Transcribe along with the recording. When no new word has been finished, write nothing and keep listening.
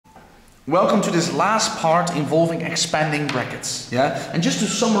Welcome to this last part involving expanding brackets. And just to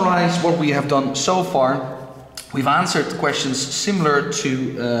summarize what we have done so far, we've answered questions similar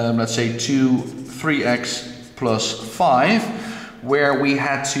to, let's say, 3x plus 5, where we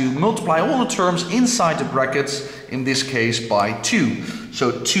had to multiply all the terms inside the brackets, in this case by 2.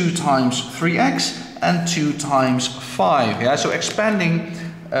 So 2 times 3x and 2 times 5. So expanding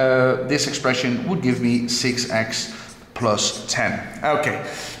this expression would give me 6x plus 10. Okay,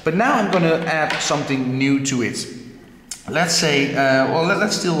 but now I'm going to add something new to it. Let's say,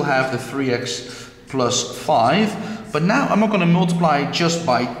 let's still have the 3x plus 5, but now I'm not going to multiply just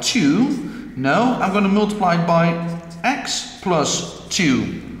by 2. No, I'm going to multiply by x plus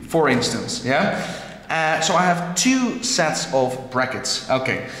 2, for instance. So I have two sets of brackets.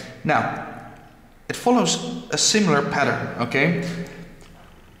 Okay, now it follows a similar pattern. Okay,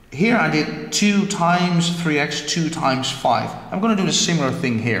 here I did 2 times 3x, 2 times 5. I'm going to do the similar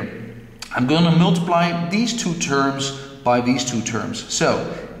thing here. I'm going to multiply these two terms by these two terms.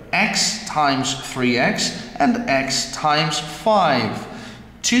 So x times 3x and x times 5.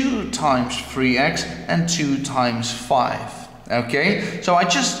 2 times 3x and 2 times 5. Okay, so I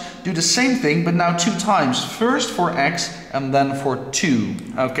just do the same thing, but now 2 times. First for x and then for 2.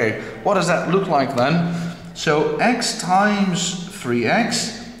 Okay, what does that look like then? So x times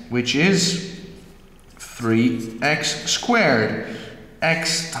 3x, which is 3x squared.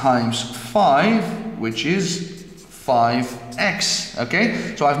 X times 5, which is 5x.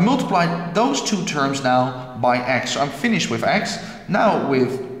 Okay, so I've multiplied those two terms now by x. So I'm finished with x. Now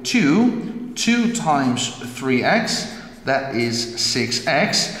with 2 times 3x, that is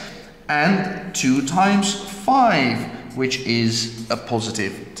 6x, and 2 times 5, which is a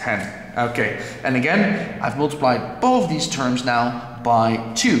positive 10. Okay, and again, I've multiplied both these terms now by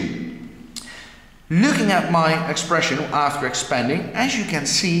 2. Looking at my expression after expanding, as you can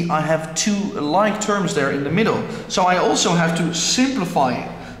see, I have two like terms there in the middle. So I also have to simplify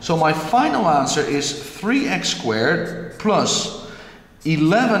it. So my final answer is 3x squared plus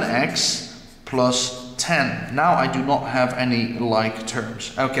 11x plus 10. Now I do not have any like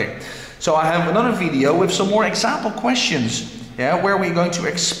terms. Okay, so I have another video with some more example questions, where we're going to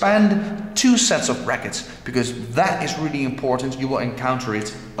expand two sets of brackets, because that is really important. You will encounter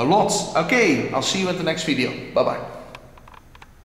it a lot. Okay, I'll see you at the next video. Bye bye.